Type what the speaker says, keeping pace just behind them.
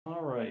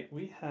Alright,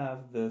 we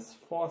have this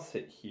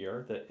faucet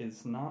here that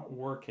is not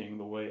working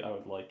the way I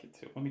would like it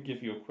to. Let me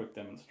give you a quick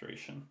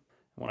demonstration.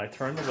 When I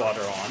turn the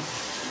water on,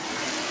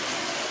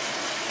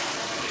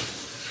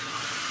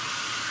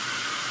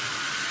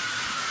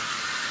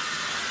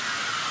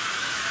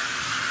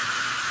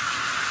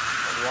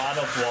 a lot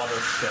of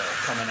water still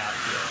coming out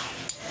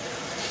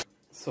here.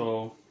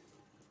 So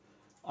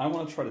I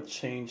want to try to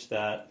change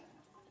that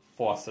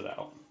faucet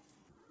out.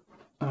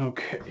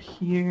 Okay,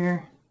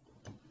 here.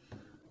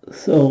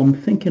 So I'm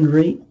thinking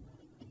right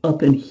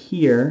up in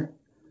here,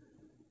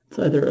 it's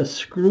either a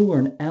screw or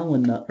an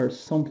Allen nut or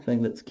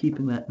something that's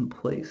keeping that in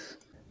place.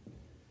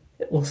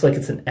 It looks like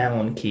it's an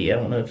Allen key. I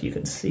don't know if you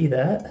can see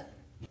that.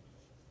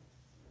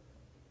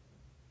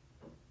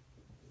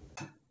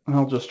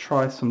 I'll just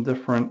try some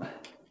different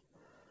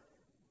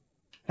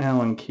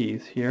Allen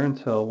keys here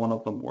until one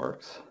of them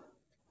works.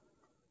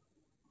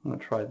 I'm going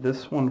to try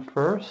this one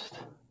first.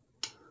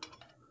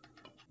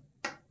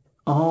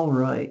 All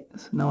right,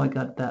 so now I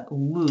got that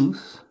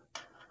loose.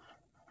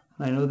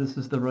 I know this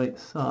is the right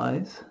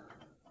size.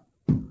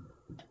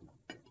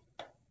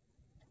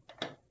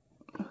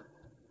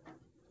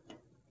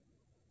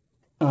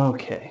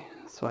 Okay,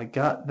 so I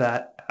got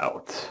that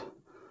out.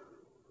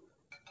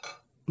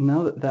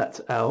 Now that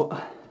that's out,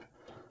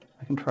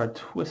 I can try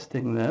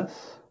twisting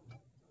this.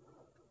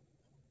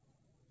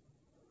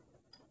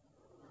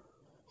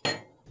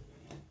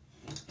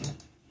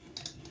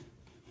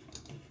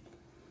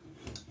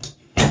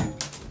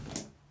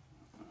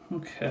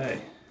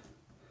 Okay.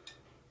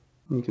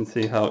 You can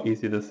see how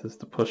easy this is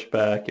to push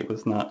back. It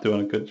was not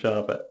doing a good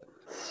job at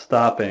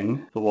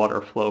stopping the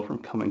water flow from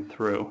coming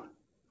through.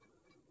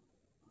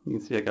 You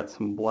can see I got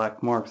some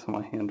black marks on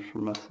my hand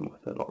from messing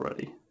with it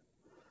already.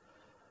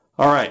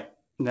 Alright,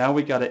 now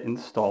we got to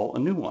install a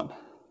new one.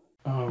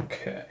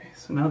 Okay,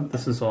 so now that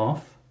this is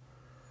off,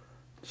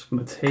 I'm just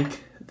going to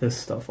take this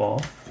stuff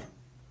off.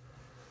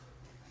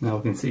 Now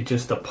we can see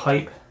just a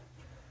pipe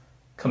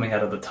coming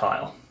out of the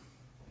tile.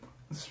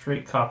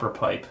 Straight copper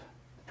pipe.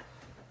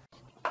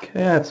 Okay,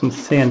 I have some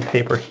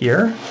sandpaper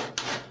here.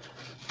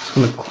 Just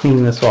going to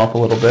clean this off a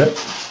little bit.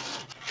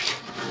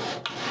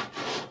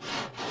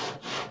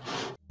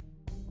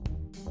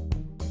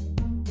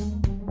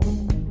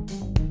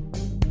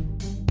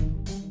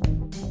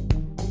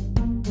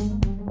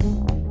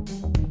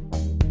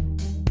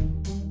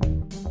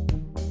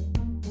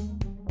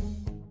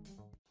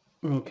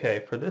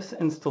 Okay, for this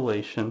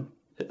installation,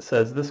 it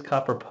says this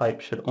copper pipe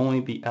should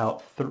only be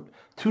out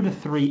 2 to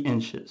 3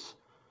 inches.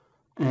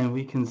 And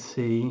we can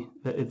see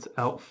that it's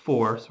out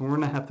 4, so we're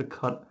going to have to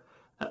cut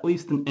at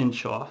least an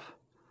inch off.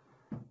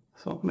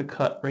 So I'm going to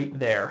cut right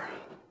there.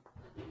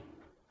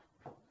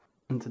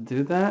 And to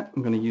do that,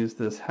 I'm going to use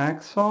this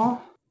hacksaw.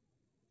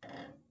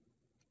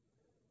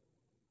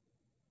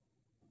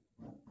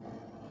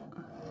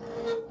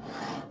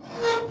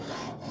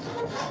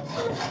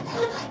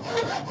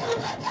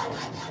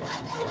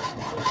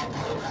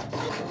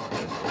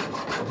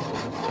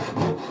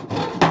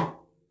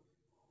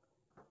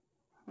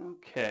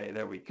 Okay,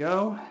 there we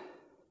go.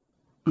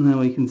 And then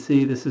we can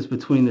see this is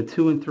between the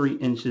 2 and 3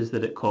 inches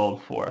that it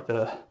called for.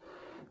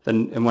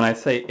 And when I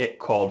say it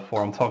called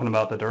for, I'm talking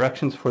about the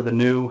directions for the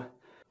new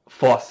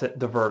faucet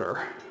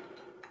diverter.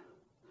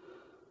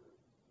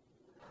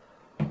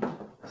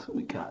 So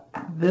we got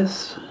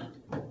this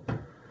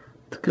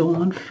to go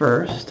on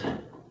first.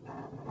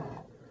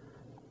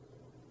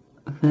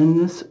 Then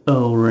this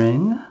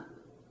O-ring.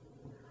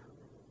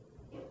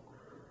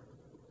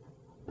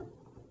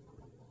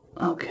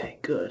 Okay,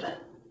 good.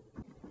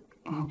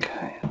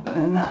 Okay,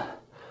 then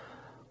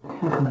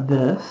have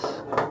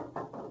this.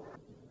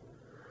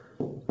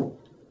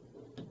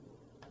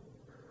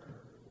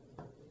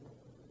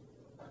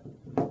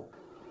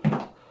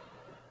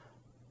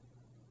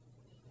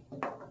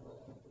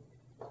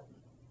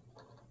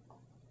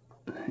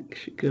 It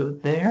should go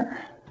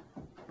there.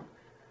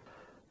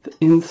 The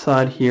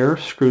inside here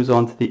screws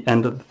onto the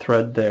end of the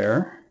thread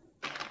there.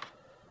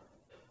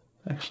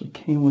 Actually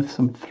came with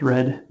some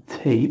thread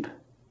tape.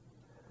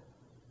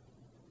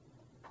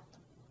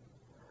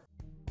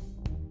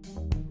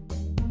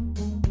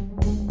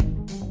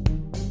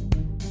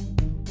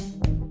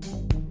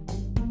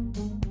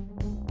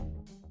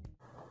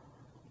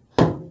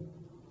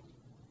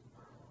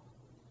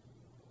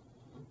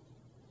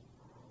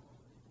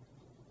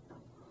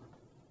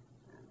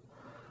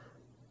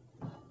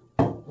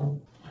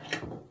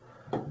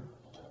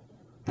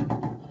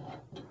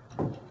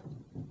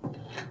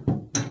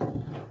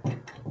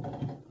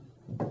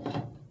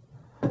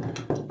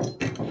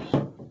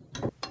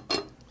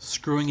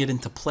 Screwing it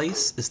into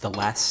place is the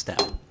last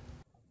step.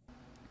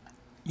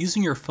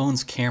 Using your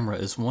phone's camera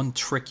is one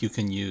trick you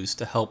can use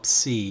to help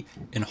see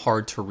in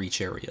hard-to-reach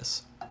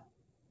areas.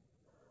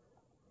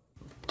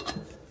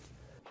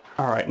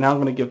 Alright, now I'm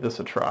going to give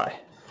this a try.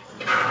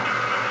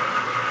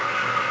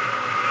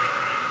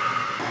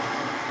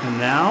 And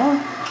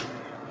now,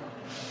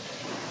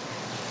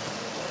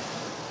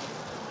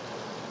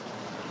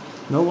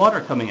 no water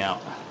coming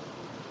out.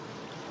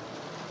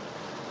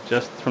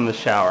 Just from the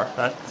shower.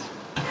 That's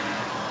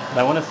what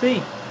I want to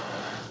see.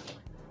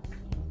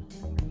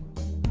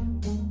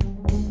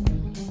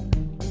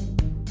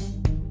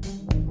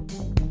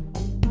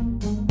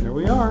 Here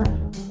we are.